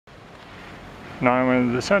Now I'm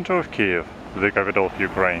in the center of Kiev, the capital of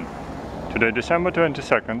Ukraine. Today December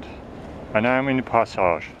 22nd, and I'm in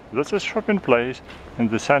Passage. That's a shopping place in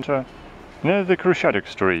the center near the Крещаник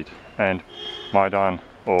street and Maidan,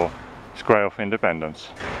 or Square of Independence.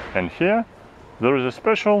 And here there is a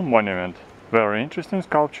special monument, very interesting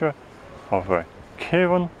sculpture of a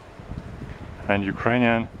Kievan and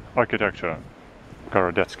Ukrainian architecture,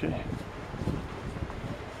 Gorodetskiy.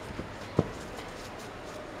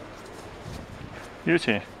 You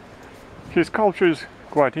see, his sculpture is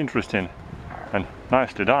quite interesting and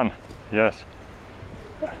nicely done, yes.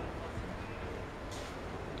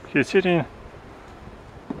 He's sitting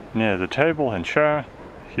near the table and chair,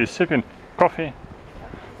 he's sipping coffee.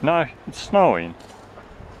 Now it's snowing,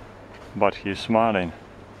 but he's smiling.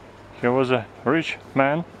 He was a rich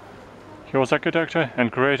man. He was architect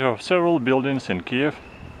and creator of several buildings in Kiev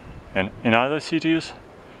and in other cities,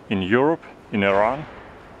 in Europe, in Iran.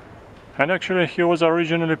 And actually he was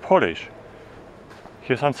originally Polish.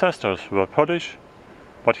 His ancestors were Polish,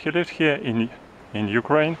 but he lived here in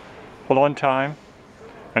Ukraine for a long time,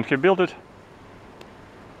 and he built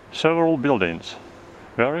several buildings,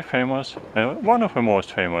 very famous. One of the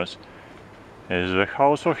most famous is the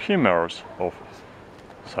House of Chimeras, of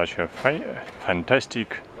such a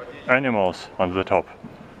fantastic animals on the top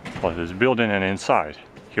of this building and inside.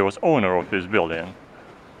 He was owner of this building.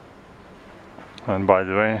 And by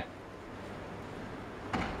the way,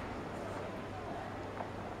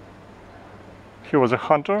 he was a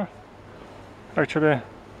hunter. Actually,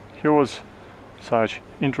 he was such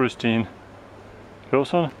interesting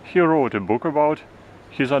person. He wrote a book about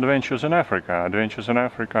his adventures in Africa.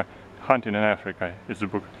 Hunting in Africa. It's a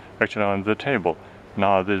book actually on the table.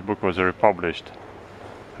 Now this book was republished,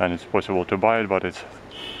 and it's possible to buy it, but it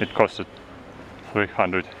costed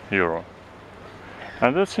 €300.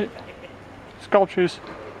 And that's it. Sculpture is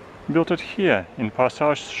built here in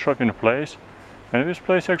Passage shopping place, and this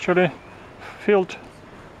place actually filled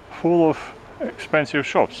full of expensive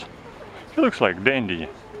shops. He looks like dandy.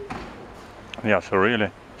 Yes, a really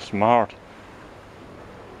smart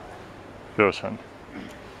person,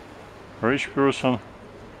 rich person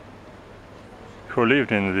who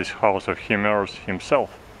lived in this house of chimeras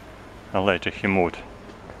himself, and later he moved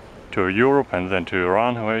to Europe and then to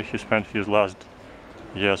Iran, where he spent his last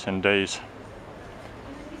years and days.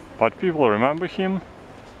 But people remember him,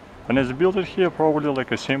 and it's built it here probably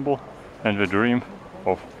like a symbol and the dream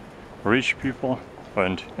of rich people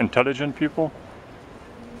and intelligent people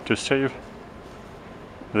to save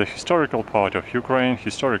the historical part of Ukraine,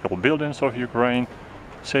 historical buildings of Ukraine,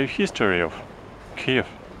 save history of Kiev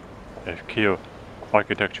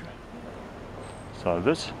architecture. So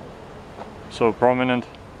this so prominent,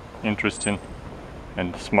 interesting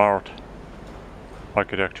and smart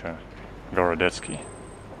architecture, Gorodetskiy.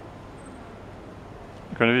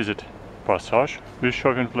 You can visit Passage, this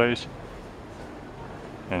shopping place.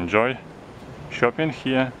 Enjoy shopping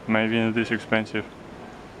here, maybe in these expensive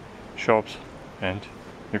shops, and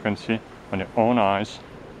you can see on your own eyes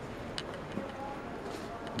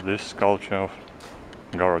this sculpture of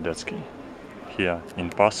Gorodetskiy here in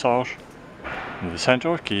Passage, in the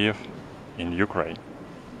center of Kiev, in Ukraine.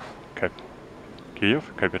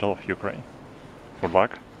 Kiev, capital of Ukraine. Good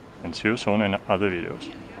luck, and see you soon in other videos.